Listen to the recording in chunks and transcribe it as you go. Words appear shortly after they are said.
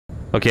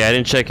Okay, I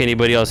didn't check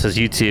anybody else's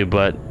YouTube,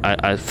 but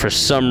I for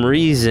some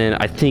reason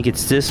I think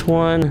it's this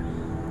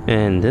one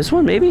and this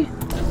one maybe.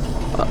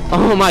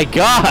 Oh my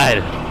God!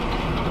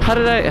 How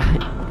did I?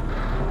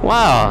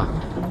 Wow!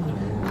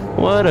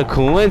 What a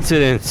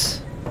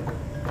coincidence!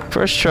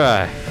 First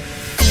try.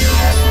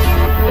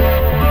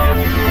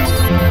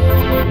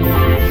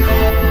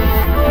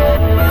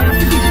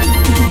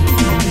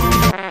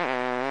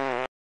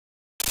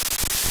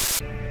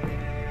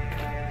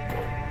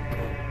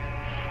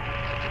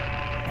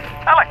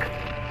 Alyx,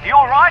 you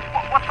alright?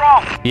 What's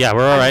wrong? Yeah,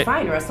 we're alright.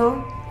 I'm fine, Russell.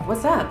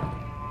 What's up?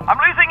 I'm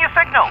losing your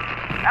signal.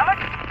 Alyx?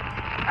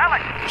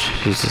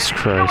 Alyx? Jesus Still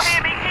Christ.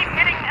 hear me? Keep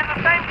heading in the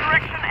same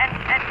direction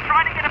and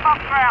try to get above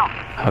ground.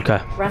 Okay.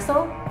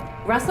 Russell?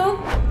 Russell?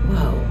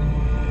 Whoa.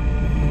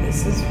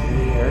 This is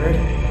weird.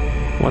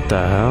 What the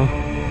hell?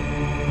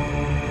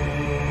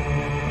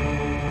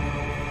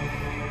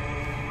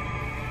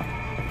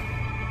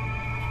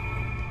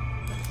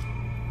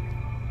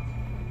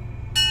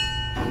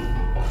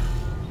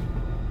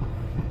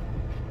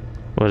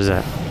 What is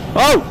that?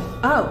 Oh!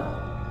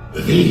 Oh.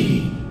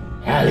 The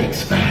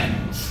Alyx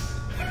Vance.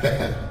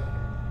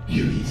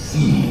 You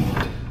received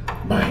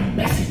my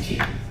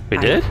messages. We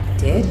did?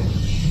 Did?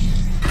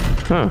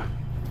 Huh.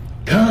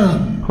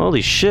 Come,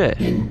 Holy shit.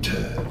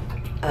 enter.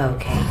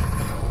 Okay.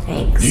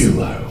 Thanks.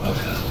 You are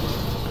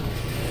welcome.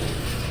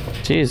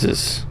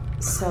 Jesus.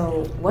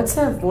 So, what's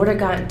a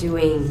Vortigaunt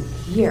doing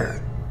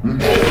here?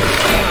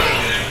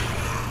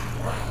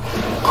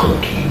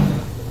 Cooking.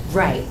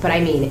 Right, but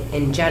I mean,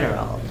 in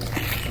general.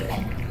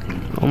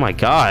 Oh my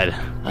God.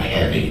 I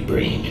have a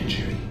brain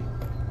injury.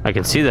 I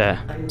can see that.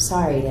 I'm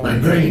sorry My to...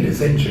 brain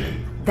is injured.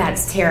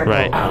 That's terrible.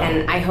 Right.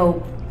 And I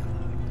hope...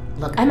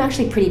 Look, I'm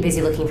actually pretty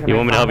busy looking for You my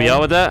want me to help you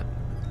out with that?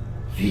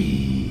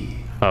 The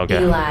Oh,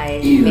 okay. Eli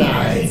Eli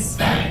Vance.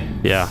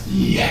 Vance. Yeah.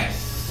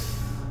 Yes.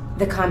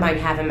 The Combine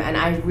have him, and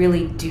I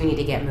really do need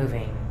to get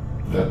moving.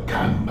 The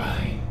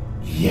Combine.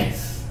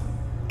 Yes.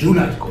 Do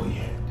not go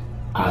yet.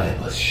 I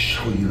must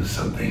show you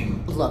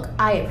something. Look,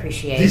 I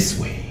appreciate This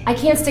way. I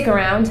can't stick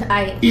around.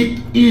 It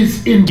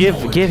is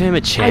important. Give him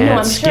a chance. I know,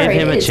 I'm sure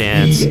Give him it a is.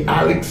 chance. The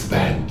Alyx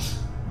Vance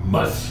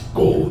must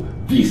go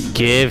this way.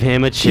 Give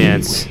him a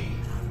chance. This way.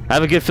 I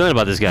have a good feeling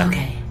about this guy.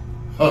 Okay.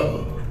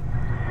 Oh.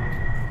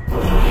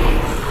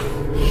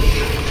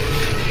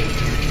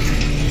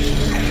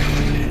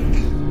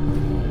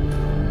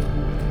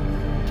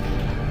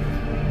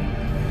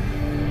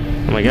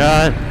 Oh my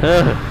God.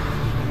 Ugh.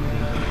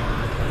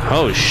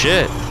 Oh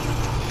shit.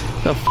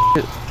 The f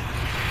is...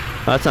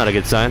 That's not a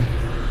good sign.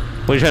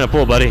 What are you trying to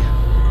pull, buddy?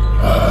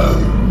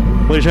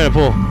 What are you trying to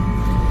pull?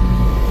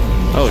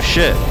 Oh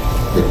shit.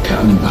 The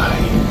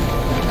Combine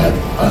have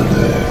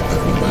other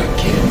of my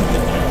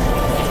kin.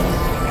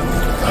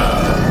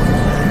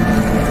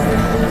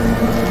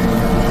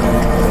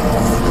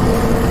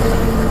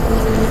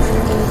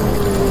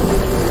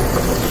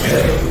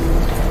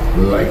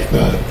 Like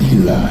the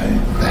Eli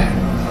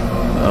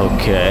Vance.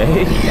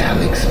 Okay. The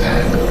Alyx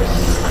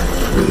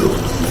Vance will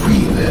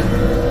free them.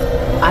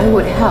 I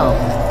would help.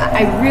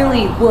 I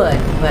really would,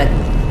 but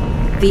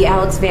the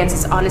Alyx Vance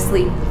is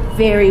honestly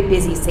very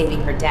busy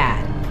saving her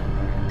dad.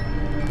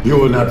 You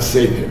will not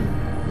save him.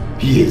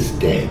 He is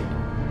dead.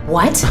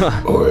 What?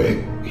 Or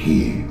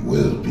he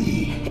will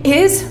be.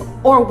 Is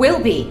or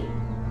will be?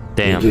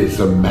 Damn. It is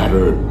a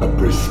matter of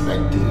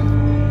perspective.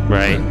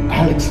 Right.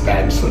 Alyx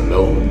Vance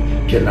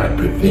alone cannot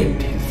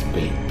prevent his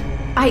fate.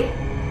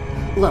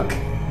 Look,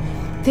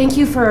 thank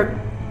you for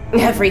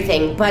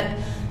everything, but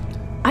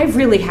I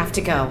really have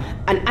to go.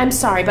 And I'm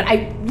sorry, but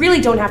I really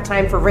don't have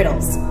time for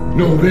riddles.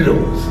 No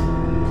riddles.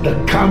 The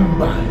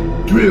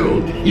Combine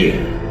drilled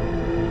here.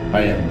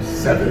 I am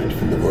severed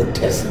from the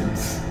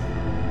vortessence.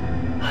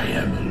 I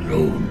am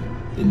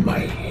alone in my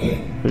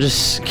head. I'm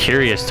just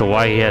curious to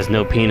why he has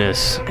no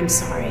penis. I'm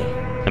sorry.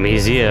 I mean,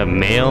 is he a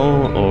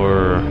male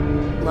or...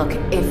 Look,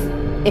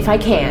 if I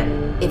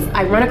can, if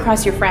I run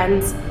across your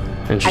friends,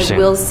 I Interesting.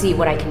 will see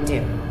what I can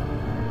do.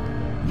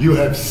 You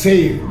have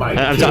saved my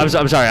I'm kid.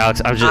 sorry,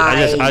 Alex. I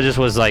just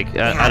was like,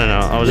 I don't know.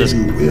 I was just...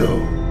 You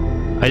will.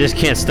 I just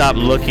can't stop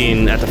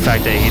looking at the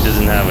fact that he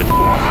doesn't have it.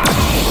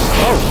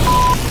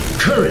 Oh!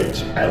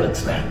 Courage,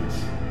 Alyx Vance.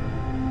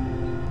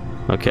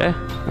 Okay.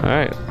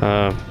 Alright.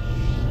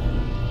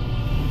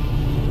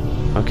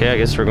 Okay, I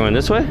guess we're going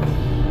this way?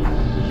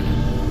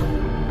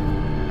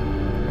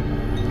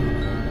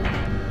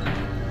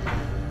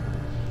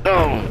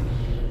 Oh!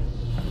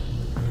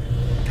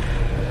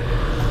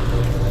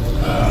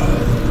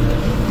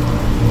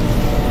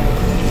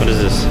 What is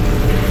this?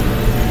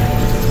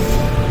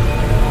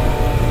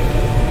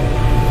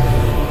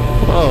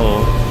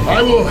 Whoa.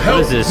 I will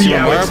help is this, the Super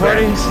Mario Alyx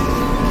Party? Vance.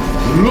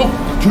 Look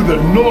to the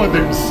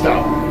northern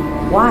star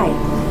Why?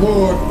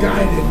 for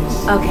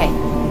guidance. Okay,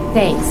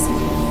 thanks.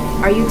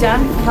 Are you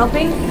done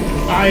helping?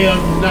 I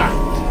am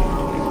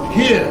not.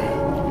 Here.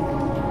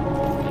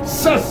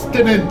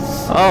 Sustenance.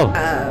 Oh.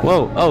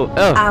 Whoa. Oh.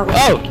 Oh. I'll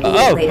Oh. see you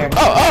Oh. later.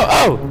 Oh. Oh.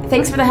 Oh.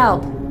 Thanks for the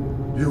help.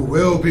 You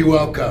will be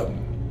welcome.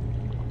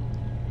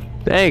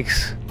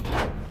 Thanks.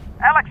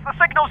 Alyx, the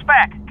signal's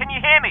back. Can you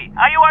you hear me?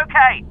 Are you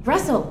okay?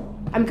 Russell,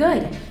 I'm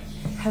good.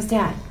 How's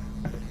Dad?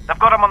 They've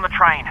got him on the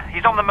train.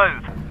 He's on the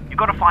move. You've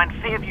got to find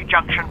Fairview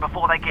Junction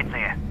before they get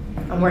there.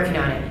 I'm working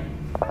on it.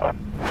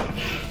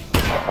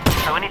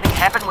 So anything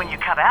happened when you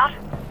cut out?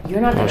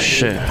 You're not gonna believe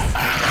shit. this,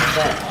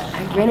 but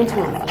I ran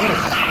into a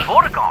Vortigaunt.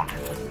 Vortigaunt?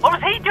 What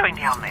was he doing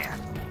down there?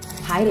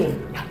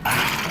 Hiding.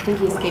 I think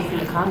he escaped from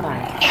the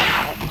Combine.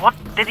 What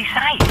did he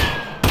say?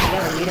 You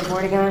ever meet a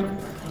Vortigaunt?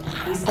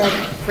 He said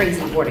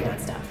crazy Vortigaunt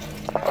stuff.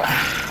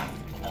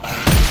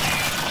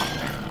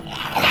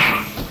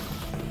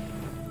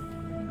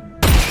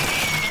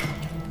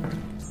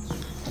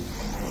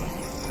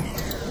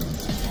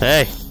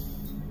 Hey.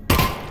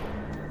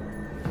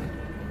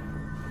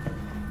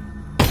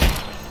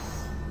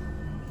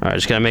 Alright,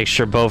 just gotta make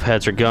sure both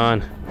heads are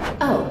gone.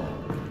 Oh,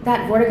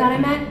 that Vortigaunt I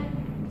met?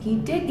 He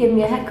did give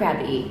me a head crab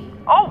to eat.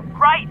 Oh,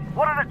 great!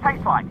 What did it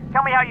taste like?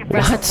 Tell me how you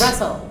feel.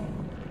 Russell,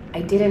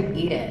 I didn't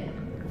eat it.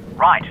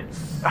 Right.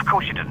 Of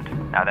course you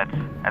didn't. No, that's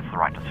the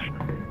right decision.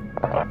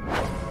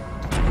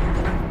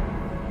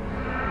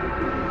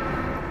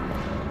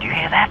 Do you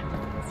hear that?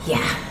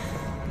 Yeah.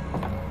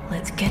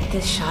 Let's get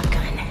this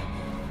shotgun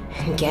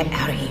and get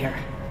out of here.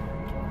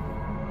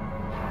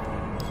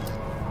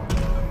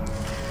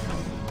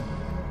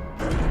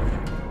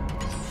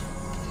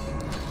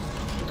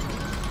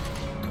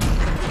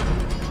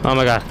 Oh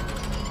my god.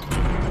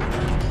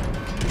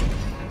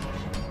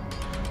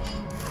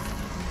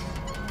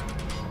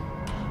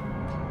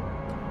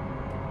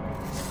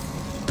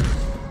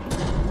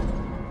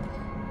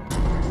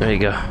 There you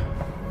go.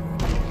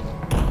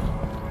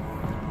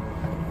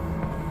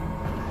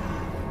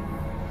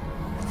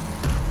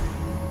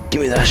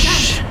 Give me that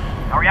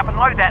Hurry up and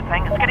load that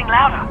thing. It's getting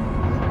louder.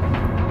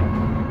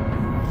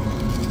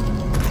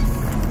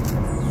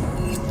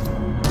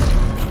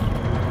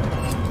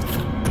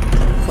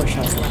 Four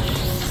shots left.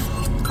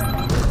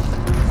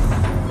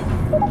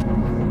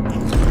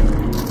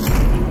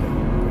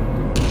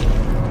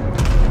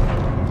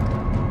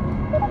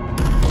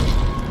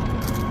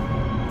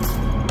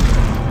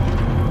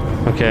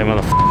 Okay,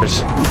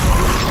 motherfuckers.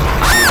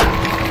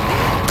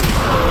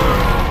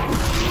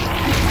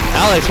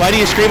 Alyx, why do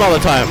you scream all the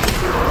time?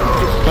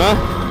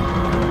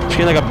 Huh?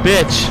 Scream like a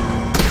bitch.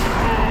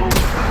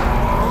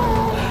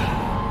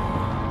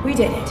 We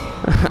did it.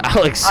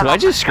 Alyx,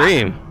 why'd you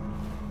scream?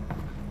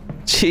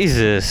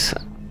 Jesus.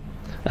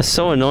 That's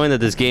so annoying that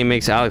this game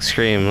makes Alyx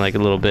scream like a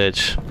little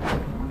bitch.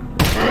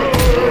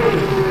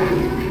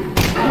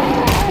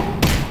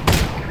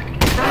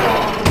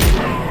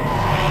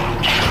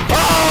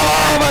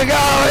 Oh my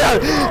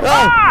god!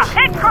 Ah!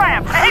 Head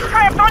crab! Head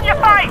crab's on your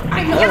face!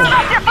 Get it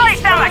off your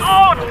face, Alyx!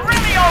 Oh, it's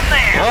really on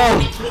there!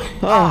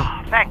 Oh,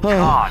 Thank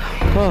God.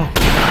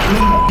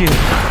 you.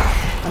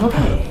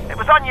 Okay. It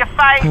was on your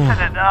face and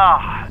it...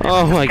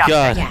 Oh my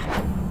god. Yeah.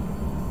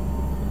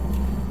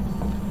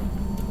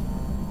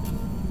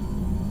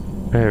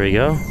 There we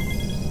go.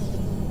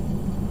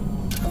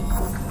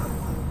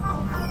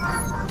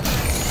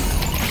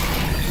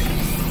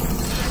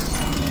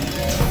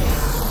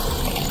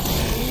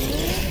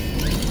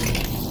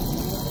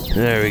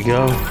 There we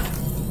go.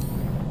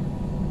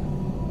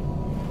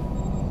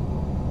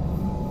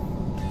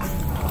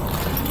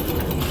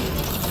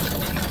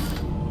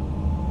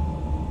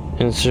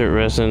 Insert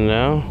resin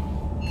now.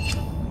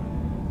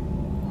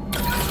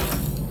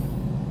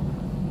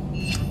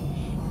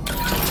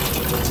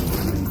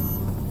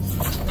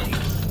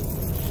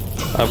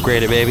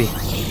 Upgrade it, baby.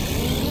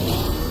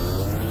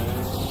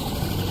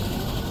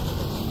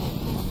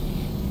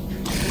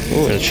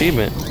 Ooh, an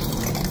achievement.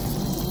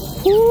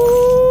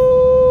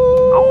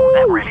 Oh,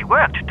 that really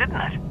worked, didn't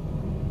it?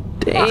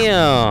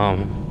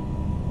 Damn.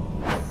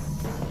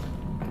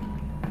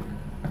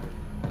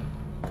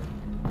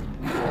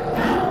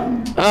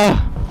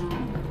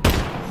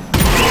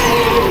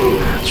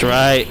 That's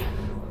right.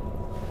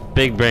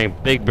 Big brain,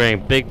 big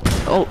brain, big...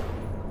 Oh!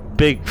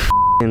 Big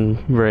f***ing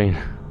brain.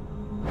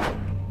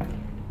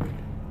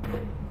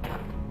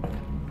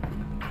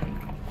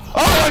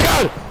 Oh my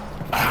god!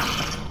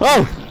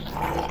 Oh!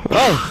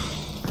 Oh!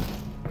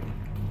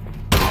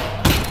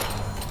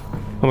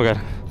 Oh my god.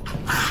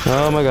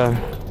 Oh my god.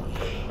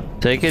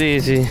 Take it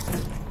easy.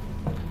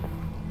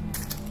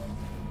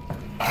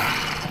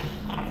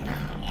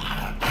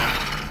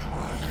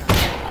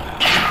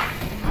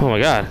 Oh my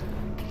god.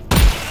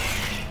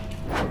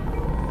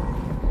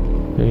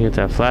 Let me get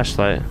that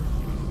flashlight.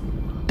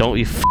 Don't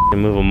you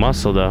f***ing move a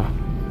muscle though.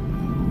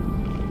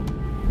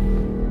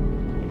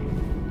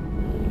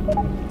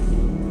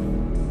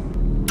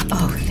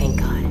 Oh, thank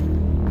God.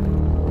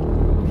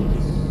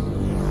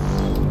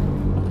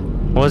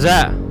 What was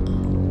that?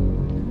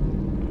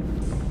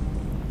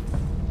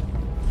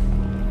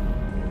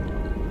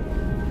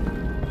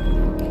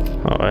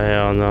 Oh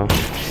hell no.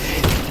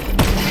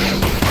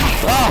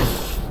 Oh!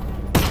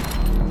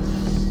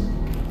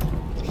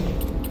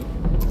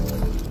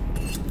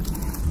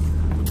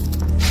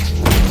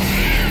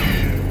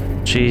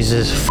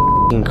 Jesus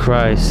f***ing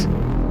Christ.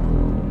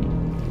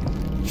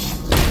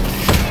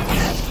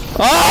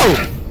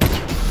 Oh!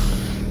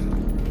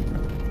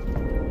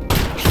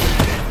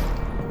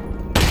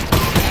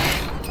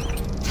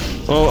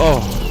 Oh.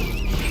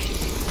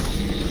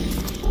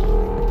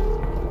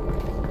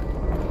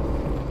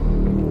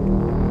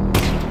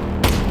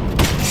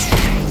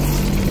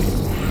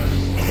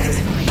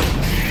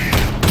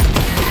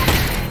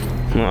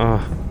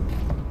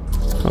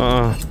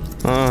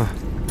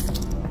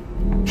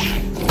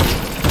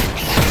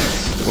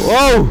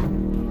 Whoa!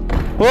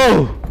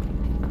 Whoa!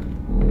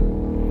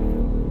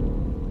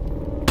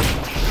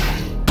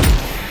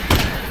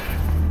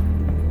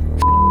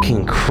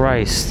 Fucking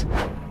Christ.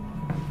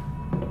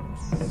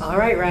 All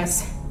right,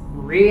 Russ.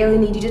 Really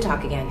need you to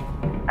talk again.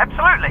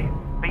 Absolutely.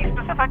 Be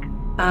specific.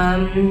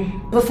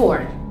 Before.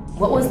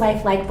 What was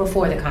life like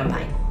before the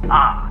Combine?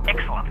 Ah,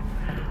 excellent.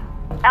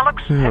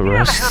 Alyx, have you ever heard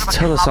Russ, of a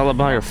tell us club all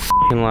about your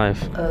fucking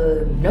life.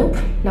 Nope.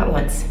 Not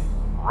once.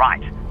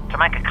 Right. To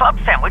make a club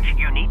sandwich,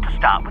 you need to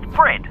start with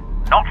bread.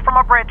 Not from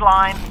a bread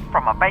line,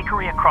 from a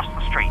bakery across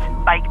the street.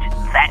 Baked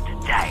that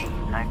day,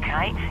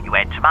 okay? You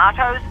add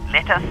tomatoes,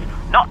 lettuce,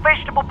 not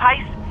vegetable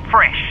paste,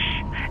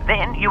 fresh.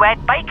 Then you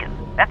add bacon.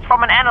 That's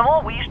from an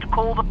animal we used to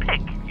call the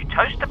pig. You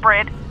toast the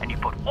bread, and you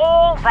put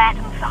all that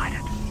inside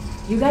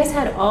it. You guys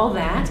had all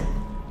that?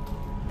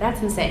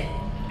 That's insane.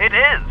 It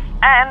is,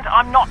 and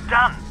I'm not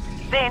done.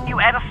 Then you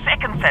add a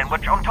second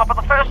sandwich on top of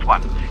the first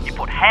one. You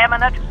put ham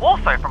in it,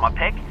 also from a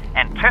pig,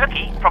 and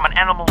turkey from an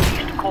animal we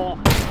used to call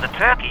the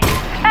turkey,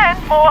 and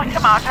more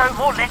tomato,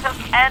 more lettuce,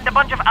 and a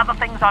bunch of other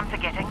things I'm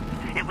forgetting.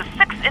 It was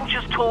 6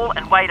 inches tall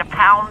and weighed a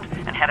pound,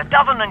 and had a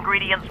dozen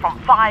ingredients from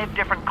 5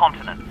 different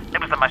continents. It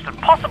was the most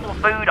impossible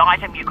food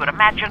item you could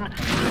imagine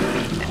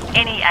in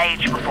any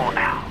age before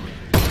ours.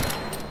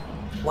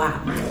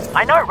 Wow.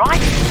 I know, right?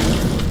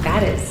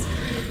 That is...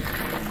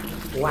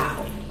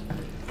 wow.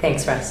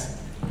 Thanks, Russ.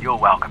 You're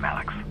welcome,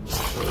 Alyx.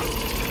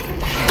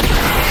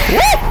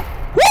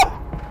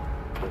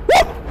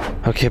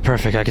 Okay,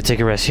 perfect. I can take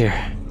a rest here.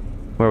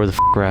 Where the f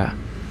we're at.